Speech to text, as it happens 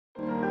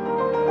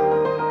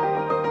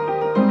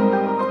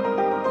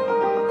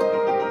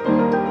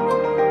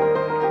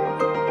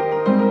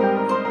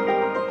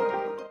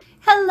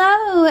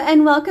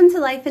and welcome to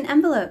Life in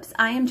Envelopes.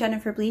 I am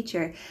Jennifer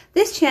Bleacher.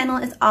 This channel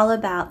is all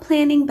about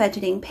planning,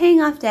 budgeting,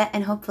 paying off debt,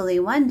 and hopefully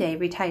one day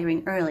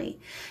retiring early.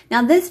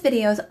 Now this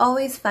video is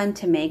always fun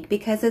to make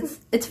because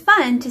it's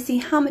fun to see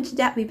how much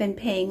debt we've been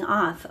paying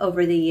off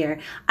over the year.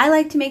 I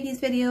like to make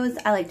these videos.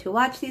 I like to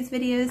watch these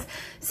videos.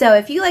 So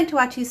if you like to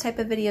watch these type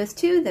of videos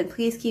too, then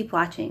please keep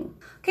watching.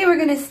 Okay, we're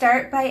going to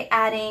start by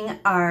adding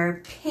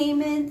our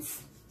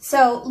payments.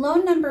 So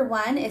loan number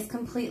 1 is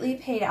completely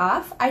paid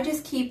off. I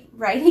just keep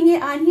writing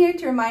it on here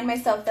to remind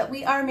myself that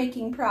we are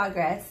making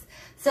progress.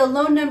 So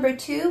loan number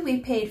 2,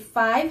 we paid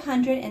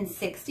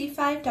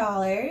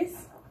 $565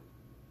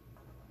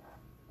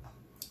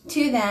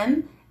 to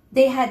them.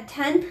 They had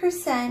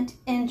 10%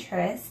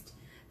 interest.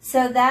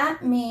 So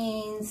that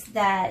means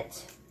that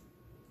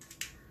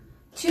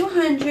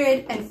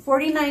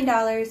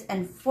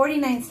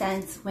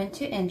 $249.49 went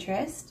to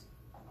interest.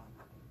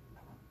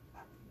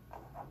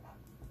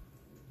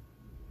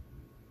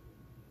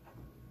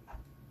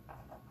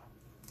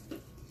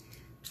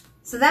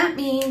 So that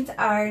means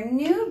our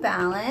new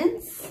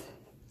balance,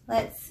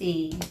 let's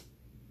see,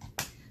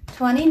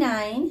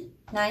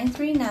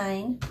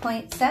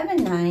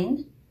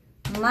 $29,939.79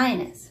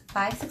 minus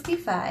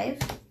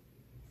 $565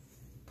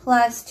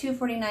 plus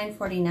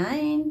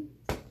 $249.49.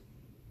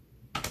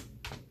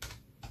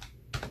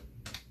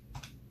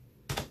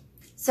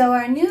 So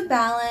our new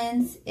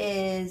balance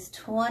is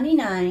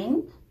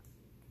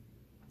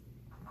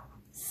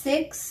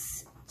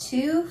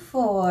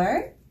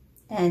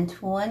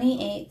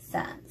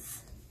 $29,624.28.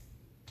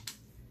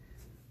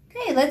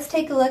 Okay, let's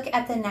take a look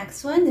at the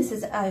next one. This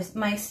is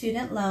my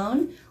student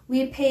loan.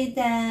 We paid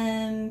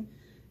them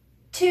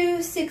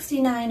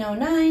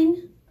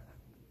 $269.09.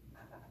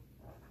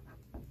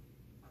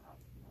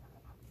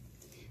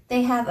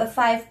 They have a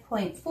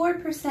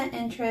 5.4%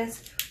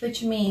 interest,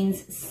 which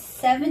means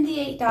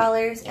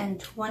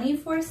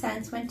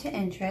 $78.24 went to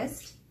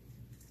interest.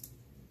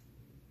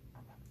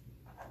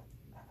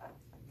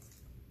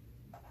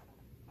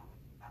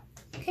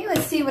 Okay,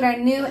 let's see what our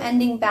new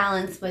ending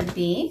balance would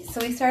be.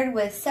 So we started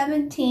with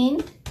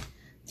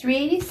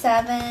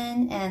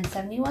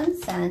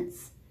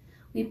 $17,387.71.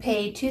 We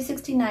paid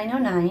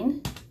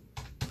 $269.09.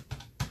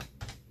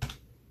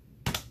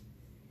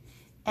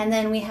 And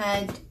then we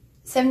had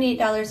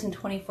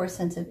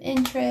 $78.24 of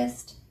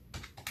interest.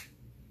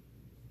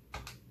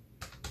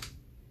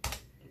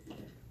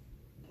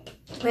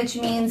 Which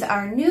means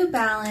our new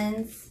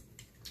balance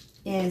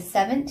is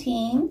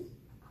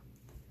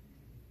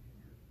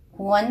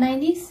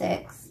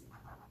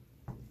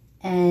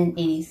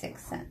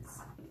 $17,196.86.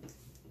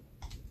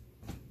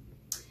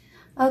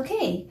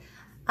 Okay,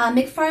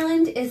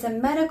 McFarland is a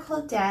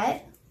medical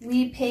debt.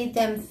 We paid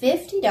them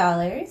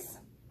 $50.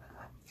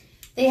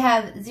 They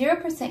have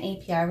 0%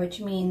 APR,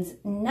 which means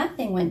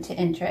nothing went to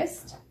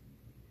interest.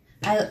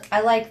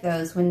 I like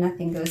those when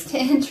nothing goes to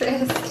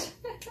interest.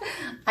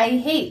 I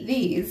hate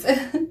these.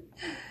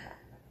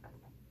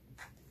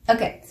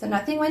 Okay, so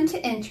nothing went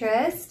to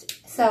interest.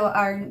 So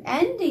our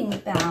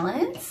ending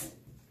balance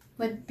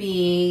would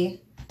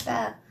be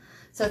that.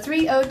 So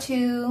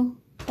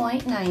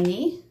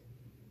 302.90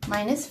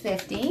 minus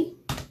 50,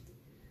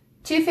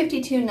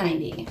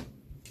 252.90.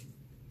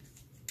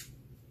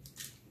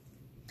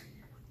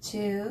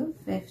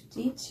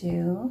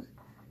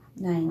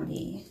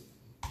 252.90.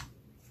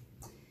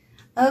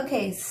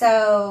 Okay,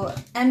 so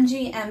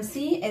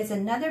MGMC is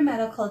another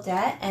medical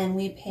debt, and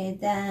we paid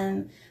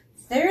them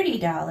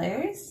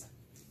 $30.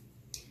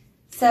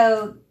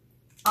 So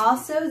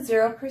also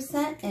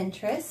 0%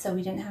 interest, so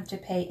we didn't have to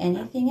pay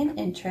anything in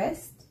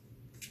interest.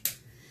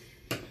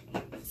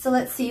 So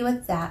let's see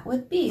what that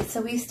would be.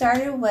 So we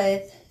started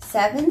with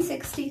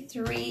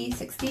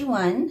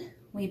 $763.61.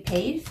 We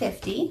paid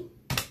 $50.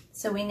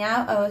 So we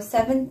now owe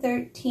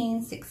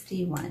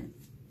 $713.61.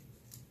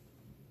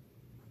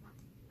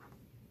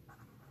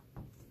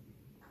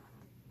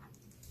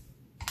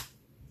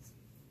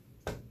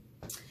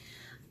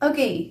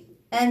 Okay,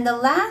 and the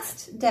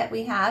last debt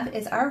we have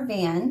is our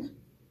van.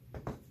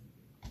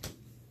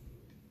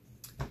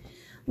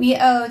 We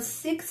owed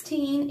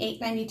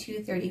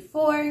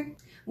 $16,892.34.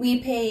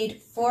 We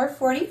paid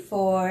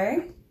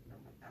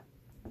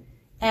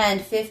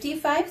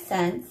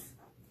 $444.55.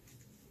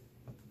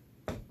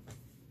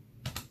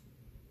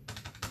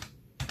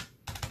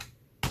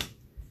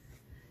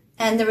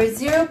 And there was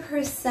 0%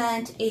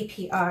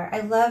 APR.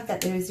 I love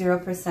that there's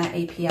 0%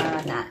 APR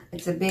on that.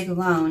 It's a big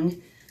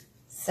loan,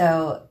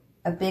 so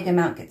a big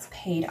amount gets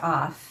paid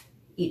off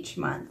each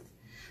month.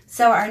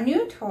 So our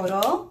new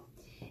total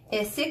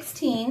is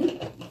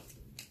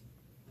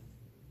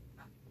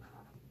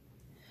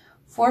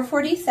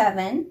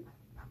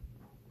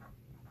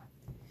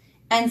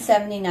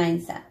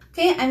 $16,447.79.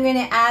 Okay, I'm going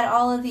to add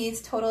all of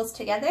these totals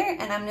together,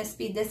 and I'm going to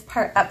speed this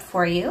part up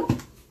for you.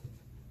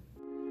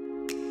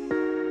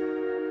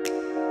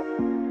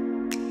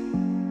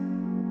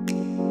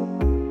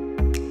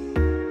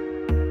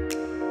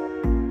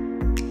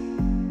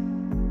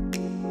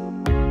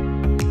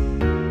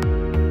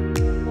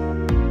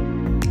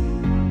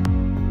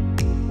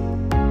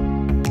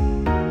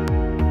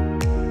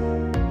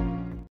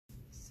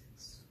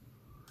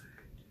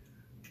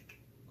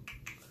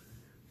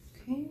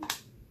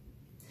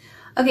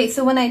 Okay,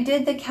 so when I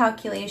did the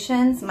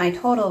calculations, my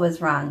total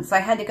was wrong. So I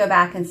had to go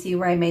back and see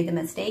where I made the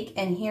mistake,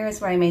 and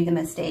here's where I made the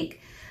mistake.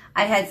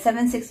 I had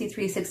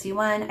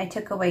 763.61. I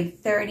took away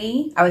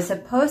 30. I was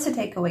supposed to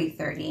take away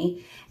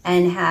 30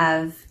 and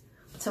have,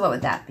 so what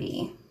would that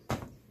be?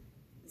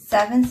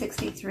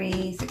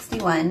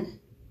 763.61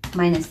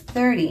 minus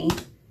 30.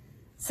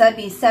 So that'd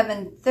be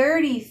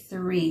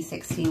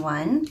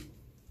 733.61.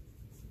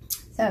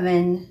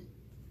 Let's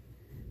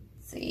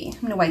see,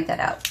 I'm gonna wipe that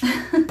out.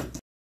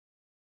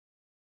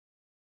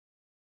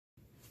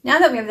 Now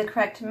that we have the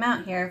correct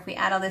amount here, if we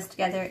add all this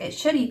together, it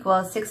should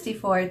equal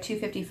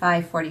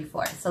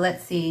 64,255.44. So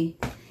let's see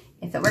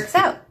if it works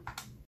out.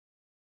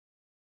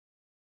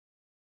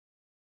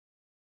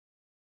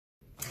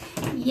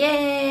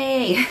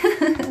 Yay!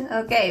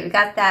 Okay, we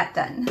got that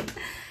done.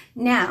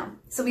 Now,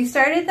 so we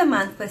started the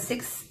month with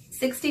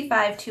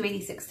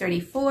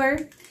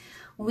 65,286.34.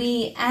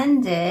 We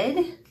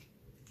ended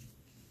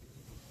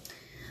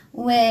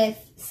with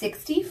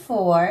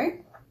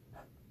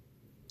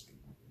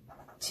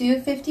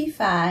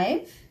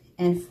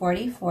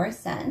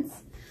 64,255.44.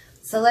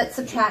 So let's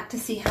subtract to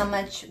see how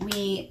much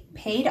we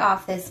paid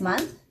off this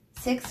month.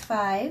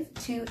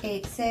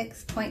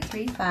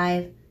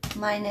 65,286.35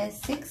 minus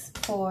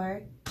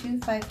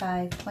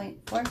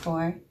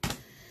 64,255.44.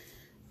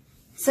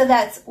 So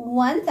that's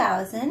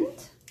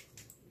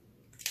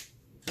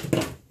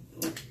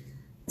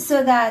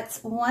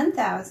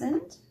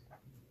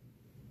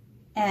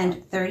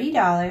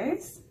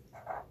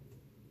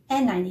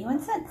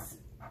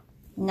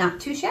Not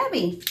too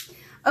shabby.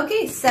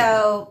 Okay,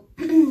 so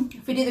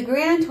if we do the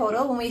grand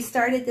total, when we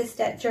started this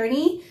debt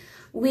journey,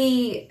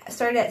 we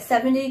started at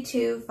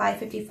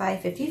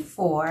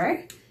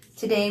 $72,555.54.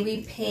 Today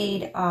we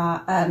paid,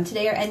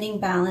 today our ending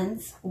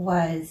balance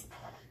was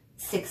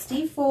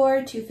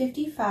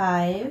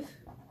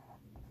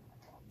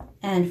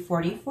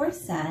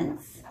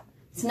 $64,255.44.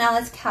 So now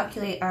let's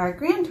calculate our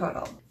grand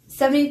total.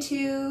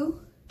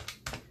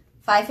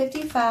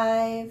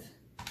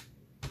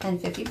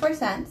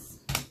 $72,555.54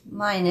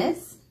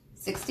 minus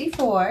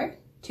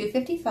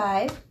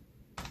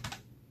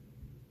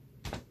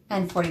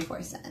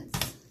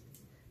 $64,255.44.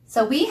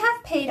 So we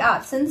have paid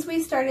off, since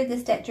we started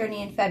this debt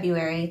journey in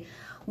February,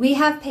 we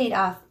have paid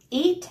off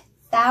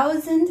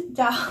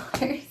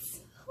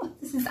 $8,000.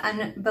 This is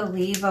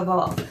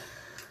unbelievable.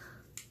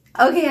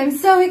 Okay, I'm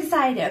so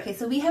excited. Okay,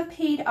 so we have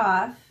paid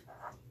off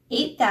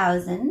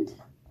 $8,310.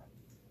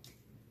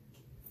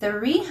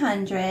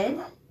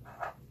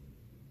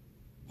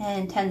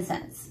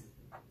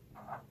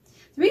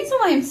 The reason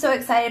why I'm so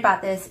excited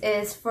about this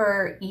is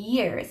for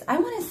years, I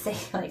want to say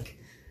like,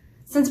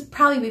 since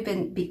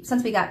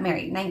we got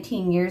married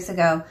 19 years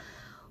ago,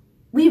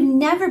 we've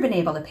never been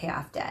able to pay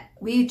off debt.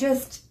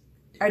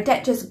 Our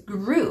debt just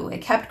grew.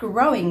 It kept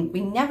growing.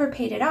 We never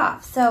paid it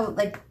off. So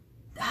like,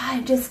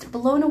 I'm just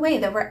blown away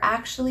that we're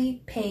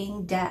actually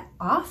paying debt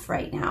off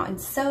right now,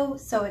 and so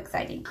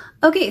exciting.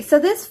 Okay, so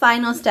this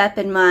final step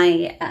in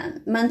my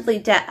monthly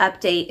debt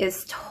update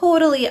is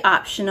totally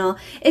optional.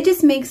 It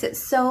just makes it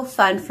so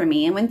fun for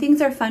me, and when things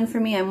are fun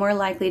for me, I'm more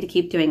likely to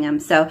keep doing them.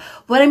 So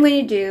what I'm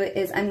going to do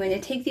is I'm going to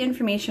take the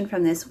information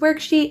from this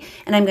worksheet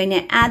and I'm going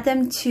to add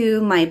them to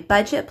my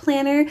budget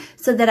planner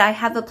so that I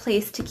have a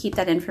place to keep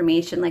that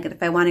information. Like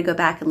if I want to go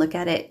back and look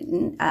at it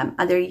in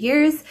other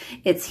years,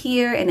 it's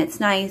here and it's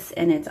nice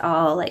and it's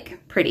all like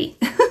pretty.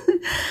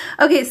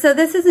 Okay, so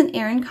this is an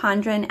Erin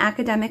Condren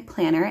academic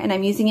planner, and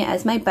I'm using it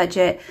as my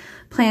budget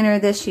planner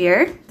this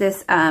year,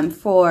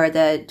 for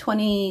the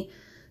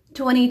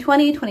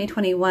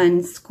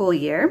 2020-2021 school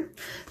year.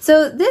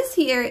 So this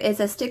here is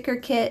a sticker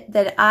kit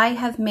that I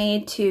have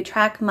made to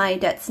track my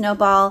debt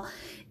snowball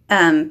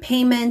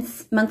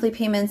monthly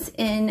payments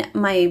in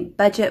my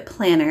budget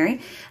planner.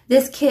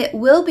 This kit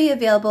will be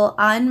available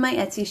on my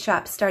Etsy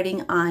shop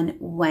starting on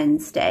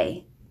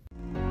Wednesday.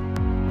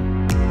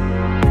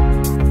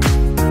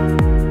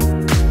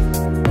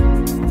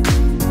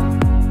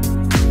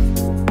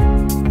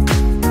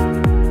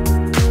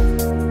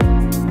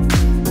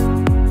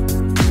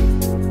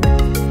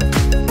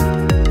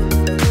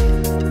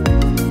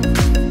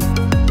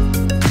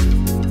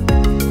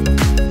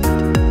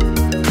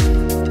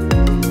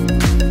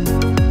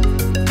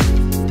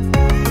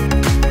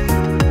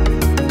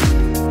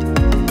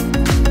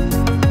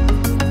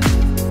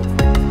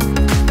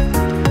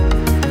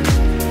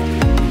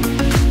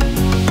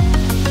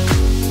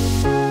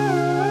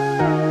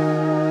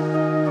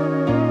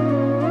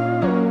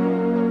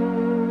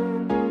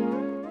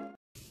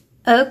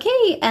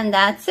 Okay, and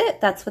that's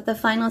it. That's what the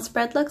final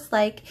spread looks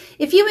like.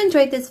 If you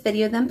enjoyed this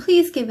video, then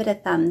please give it a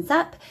thumbs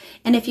up.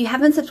 And if you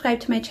haven't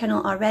subscribed to my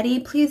channel already,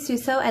 please do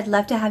so. I'd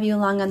love to have you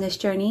along on this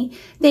journey.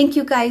 Thank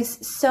you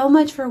guys so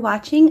much for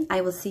watching.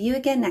 I will see you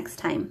again next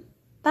time.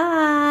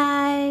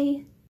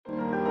 Bye!